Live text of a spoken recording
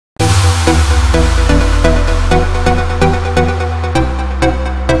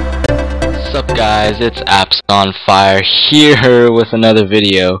Guys, it's Apps on Fire here with another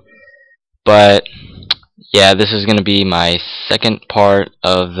video. But yeah, this is going to be my second part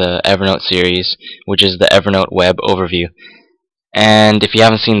of the Evernote series, which is the Evernote web overview. And if you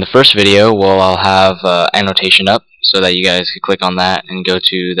haven't seen the first video, well, I'll have annotation up so that you guys can click on that and go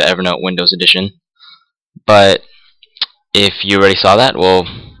to the Evernote Windows Edition. But if you already saw that, well,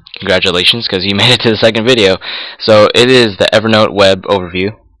 congratulations, because you made it to the second video. So it is the Evernote web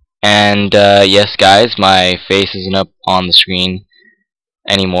overview. And yes, guys, my face isn't up on the screen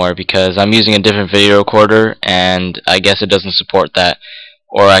anymore because I'm using a different video recorder, and I guess it doesn't support that,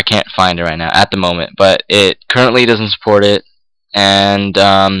 or I can't find it right now at the moment. But it currently doesn't support it, and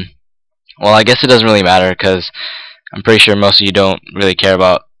well, I guess it doesn't really matter because I'm pretty sure most of you don't really care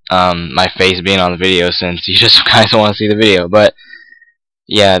about my face being on the video, since you just guys want to see the video. But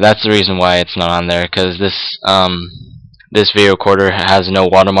yeah, that's the reason why it's not on there, because this video recorder has no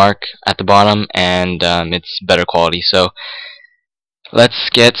watermark at the bottom, and it's better quality. So let's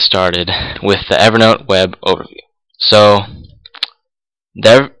get started with the Evernote web overview. So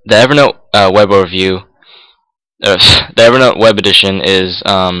the Evernote web overview, the Evernote web edition is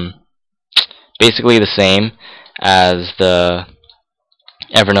basically the same as the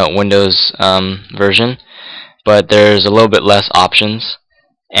Evernote Windows version, but there's a little bit less options,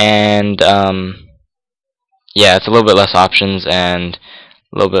 and yeah, it's a little bit less options and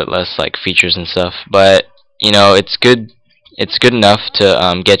a little bit less like features and stuff. But you know, it's good. It's good enough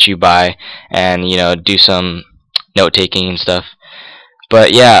to get you by and do some note taking and stuff.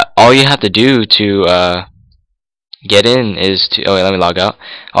 But yeah, all you have to do to get in is to wait, let me log out.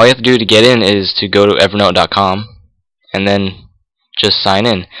 All you have to do to get in is to go to evernote.com and then just sign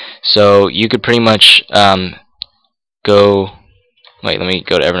in. So you could pretty much go. Wait, let me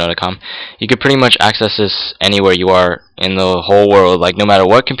go to evernote.com. You could pretty much access this anywhere you are in the whole world. Like, no matter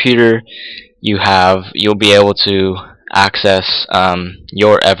what computer you have, you'll be able to access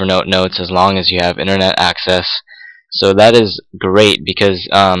your Evernote notes as long as you have internet access. So that is great, because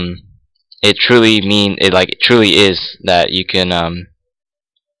it truly is that you can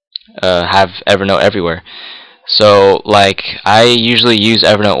have Evernote everywhere. So like, I usually use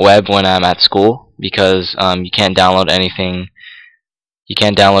Evernote web when I'm at school, because you can't download anything. You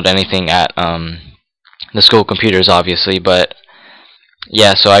can't download anything at the school computers, obviously. But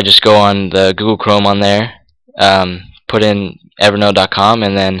yeah, so I just go on the Google Chrome on there, put in evernote.com,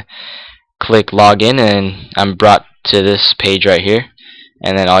 and then click login, and I'm brought to this page right here.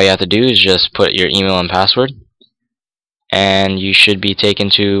 And then all you have to do is just put your email and password, and you should be taken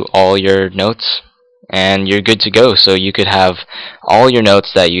to all your notes, and you're good to go. So you could have all your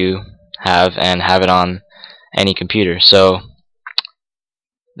notes that you have and have it on any computer. So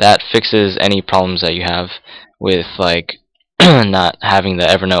that fixes any problems that you have with like not having the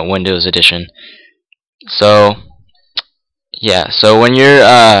Evernote Windows Edition. So yeah, so when you're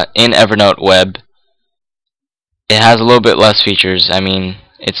in Evernote web, it has a little bit less features. I mean,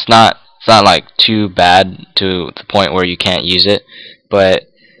 it's not like too bad to the point where you can't use it, but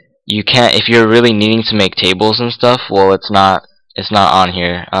you can't, if you're really needing to make tables and stuff. Well, it's not on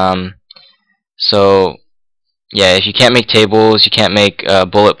here. So yeah, if you can't make tables, you can't make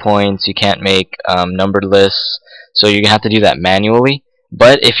bullet points, you can't make numbered lists, so you're gonna have to do that manually.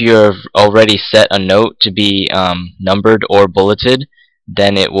 But if you've already set a note to be numbered or bulleted,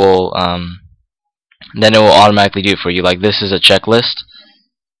 then it will automatically do it for you. Like, this is a checklist.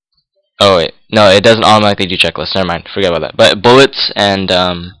 Oh wait, no, it doesn't automatically do checklists. Never mind, forget about that. But bullets and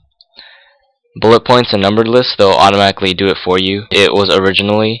bullet points and numbered lists, they'll automatically do it for you. It was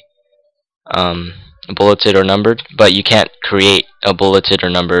originally bulleted or numbered, but you can't create a bulleted or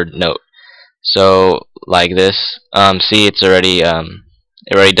numbered note. So like this, see, it's already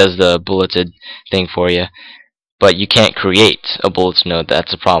it already does the bulleted thing for you, but you can't create a bulleted note.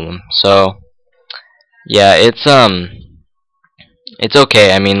 That's a problem. So yeah, it's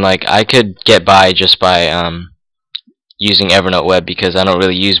okay. I mean, like, I could get by just by using Evernote web, because I don't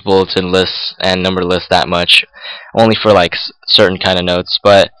really use bulletin lists and number lists that much, only for like certain kind of notes.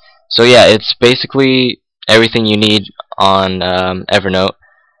 But so yeah, it's basically everything you need on Evernote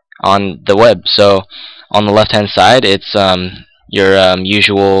on the web. So on the left hand side, it's your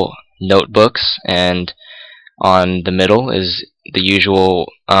usual notebooks, and on the middle is the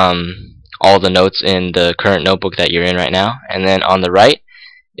usual all the notes in the current notebook that you're in right now. And then on the right,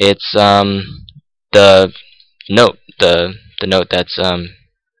 it's the note the note that's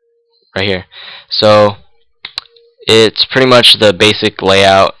right here. So it's pretty much the basic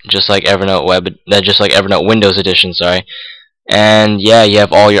layout, just like Evernote web, just like Evernote Windows Edition, sorry. And yeah, you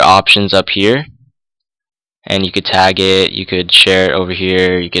have all your options up here, and you could tag it, you could share it over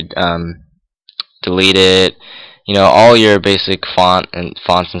here, you could delete it, you know, all your basic fonts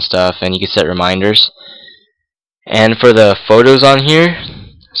and stuff, and you can set reminders. And for the photos on here,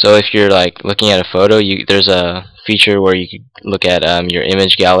 so if you're like looking at a photo, there's a feature where you can look at your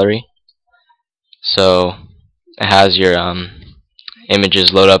image gallery. So it has your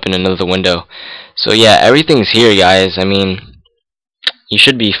images load up in another window. So yeah, everything's here, guys. I mean, you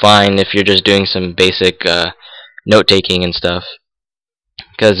should be fine if you're just doing some basic note taking and stuff,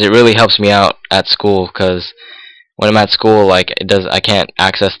 because it really helps me out at school. Because when I'm at school, like I can't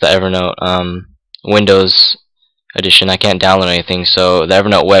access the Evernote Windows edition. I can't download anything, so the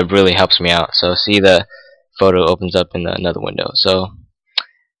Evernote web really helps me out. So see, the photo opens up in another window. So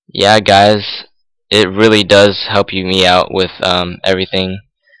yeah, guys, it really does help me out with everything,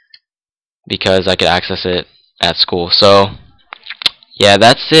 because I could access it at school. So yeah,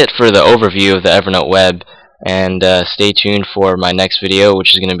 that's it for the overview of the Evernote web, and stay tuned for my next video,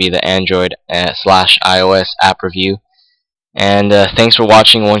 which is going to be the Android slash iOS app review. And thanks for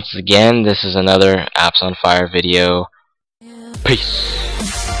watching once again. This is another Apps on Fire video. Peace.